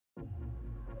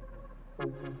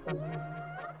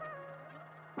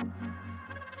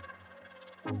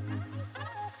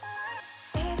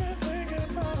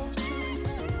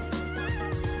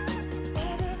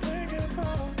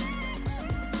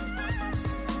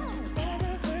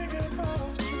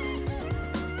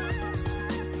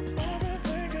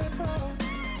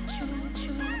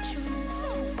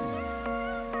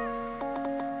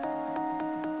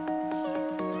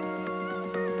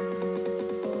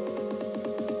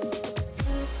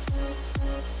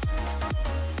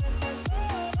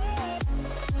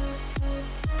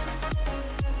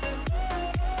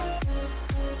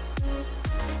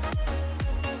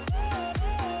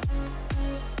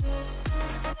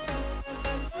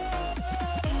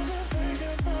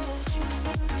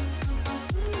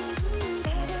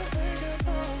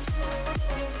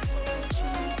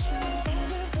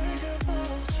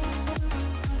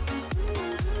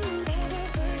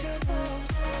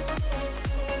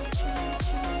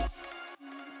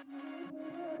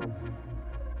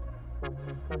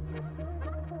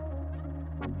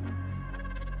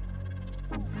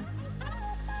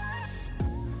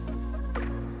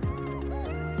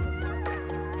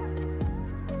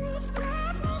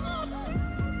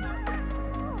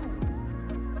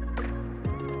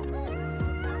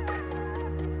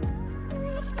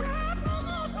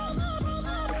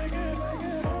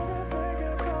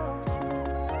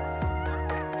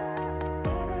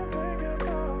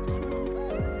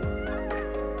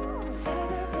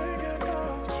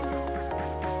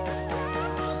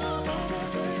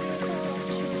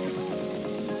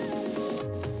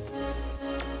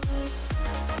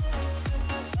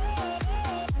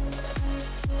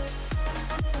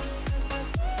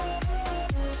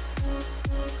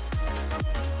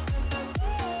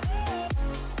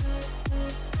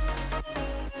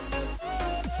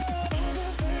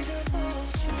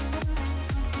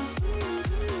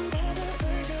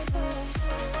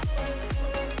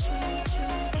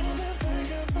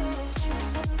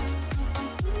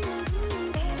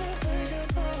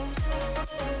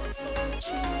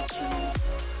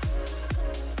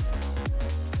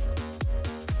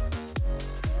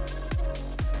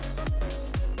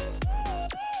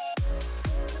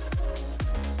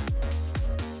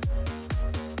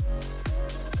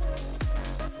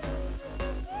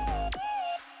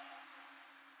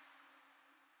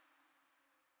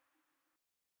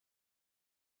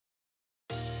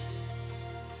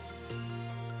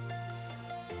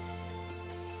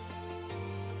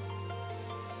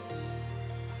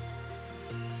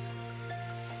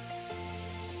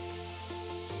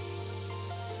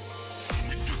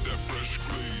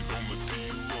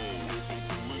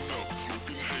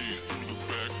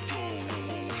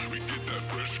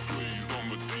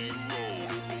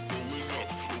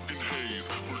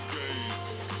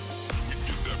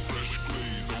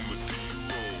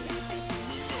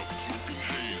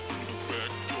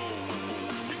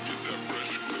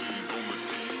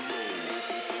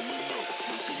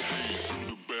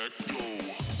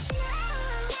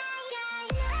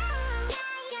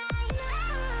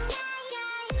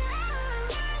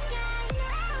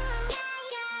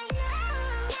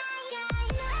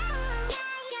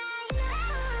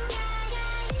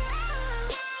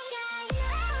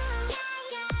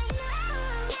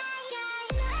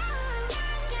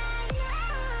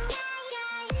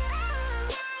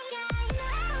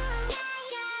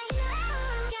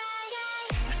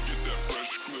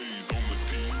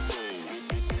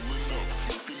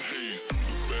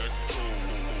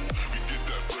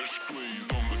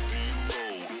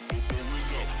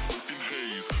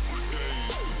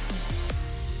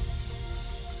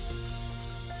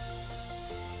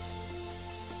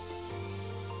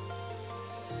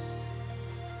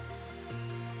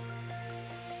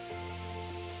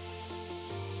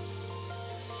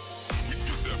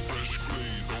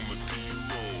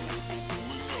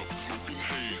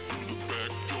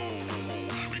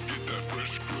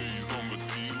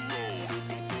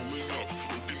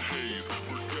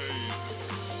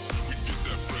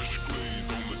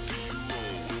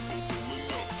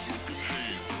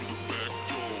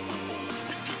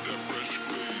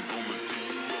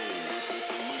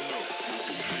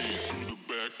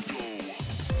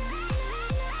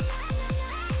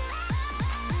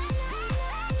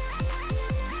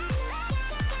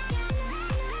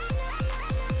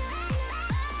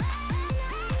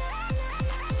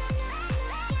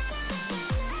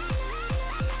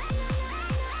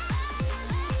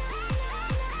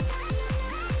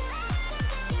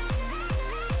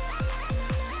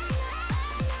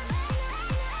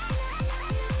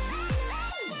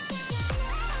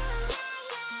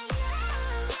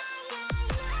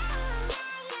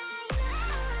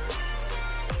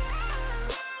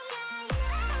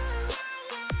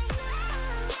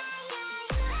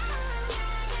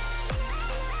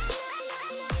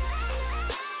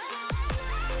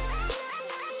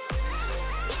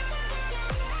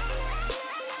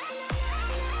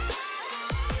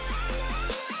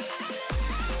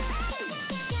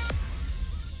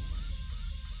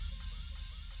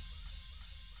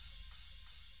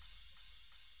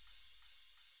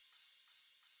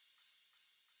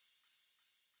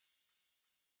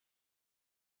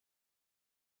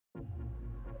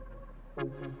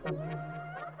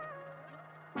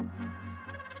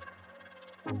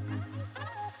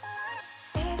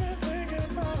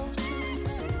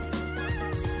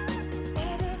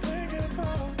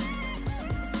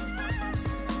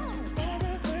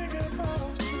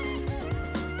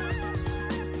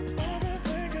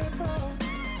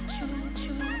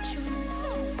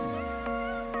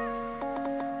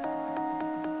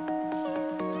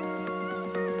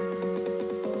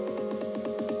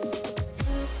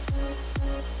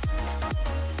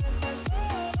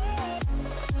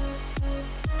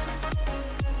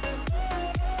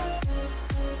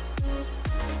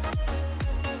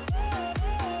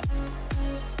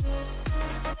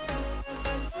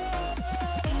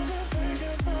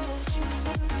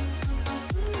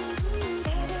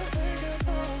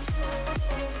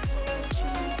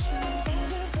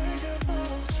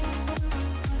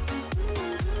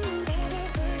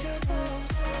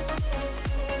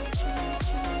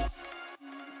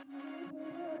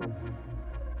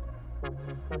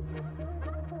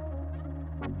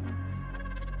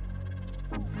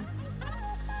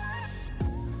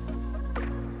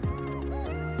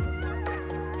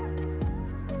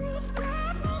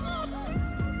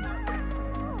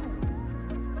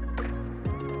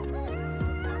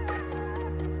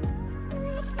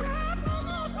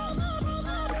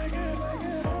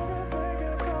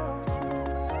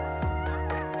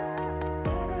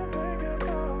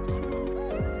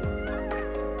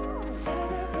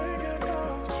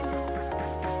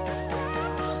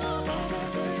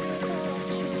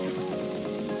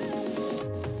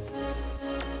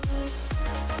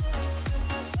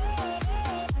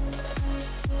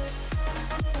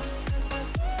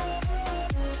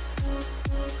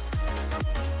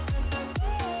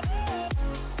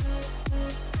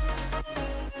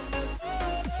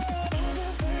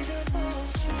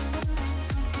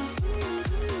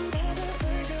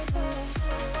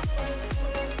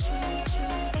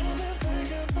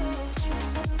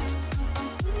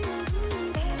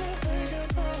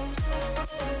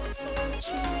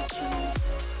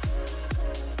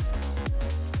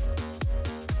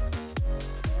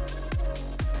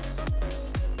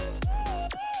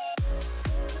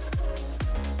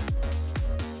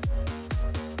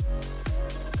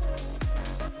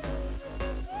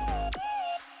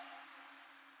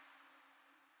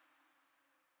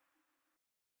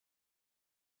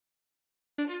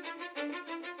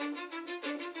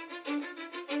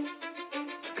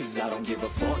Cause I don't give a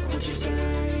fuck what you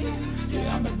say.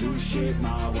 Yeah, I'ma do shit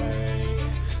my way.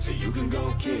 So you can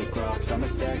go kick rocks, I'ma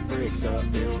stack bricks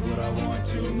up, build what I want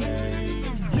to make.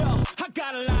 Yo, I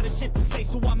got a lot of shit to say,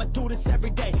 so I'ma do this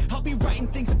every day. I'll be writing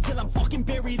things until I'm fucking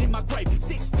buried in my grave.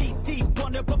 6 feet deep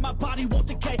under, but my body won't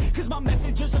decay. Cause my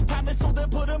messages are timeless, so they'll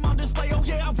put them on display. Oh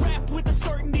yeah, I rap with a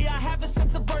certainty, I have a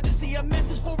sense of urgency. A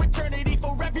message for eternity,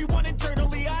 for everyone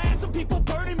internally. I had some people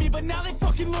burning me, but now they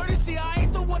fucking learn to see I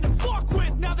ain't the one to fuck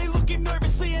with, now they looking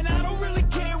nervously. And I don't really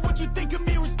care what you think of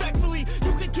me, respectfully.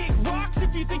 You can kick rocks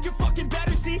if you think you're fucking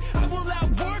better, see. I will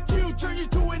outwork you, turn you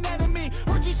to an enemy.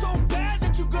 Hurt you so bad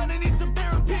that you're gonna need some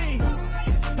therapy.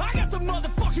 I got the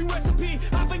motherfucking recipe,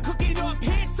 I've been cooking up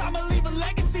hits, I'ma leave a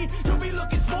legacy. You'll be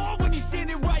looking small when you're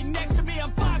standing right next to me.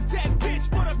 I'm 5'10", bitch,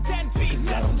 but I'm 10 feet.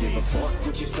 Cause I don't give a fuck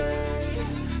what you say.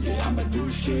 Yeah, I'ma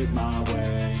do shit my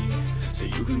way. So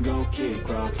you can go kick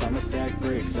rocks, I'ma stack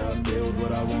bricks up, build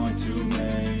what I want to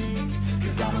make.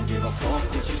 Cause I don't give a fuck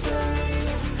what you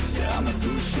say. Yeah, I'ma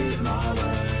do shit my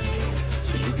way.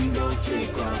 So you can go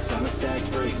kick rocks, I'ma stack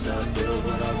bricks up, build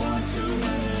what I want to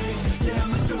make. Yeah,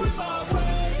 I'ma do it my way.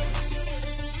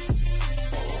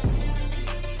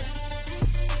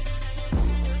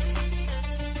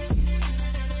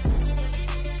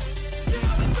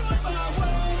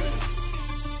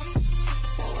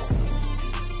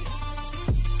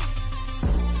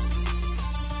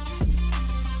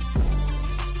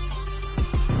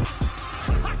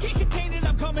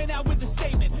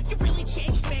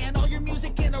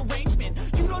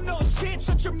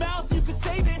 Shut your mouth, you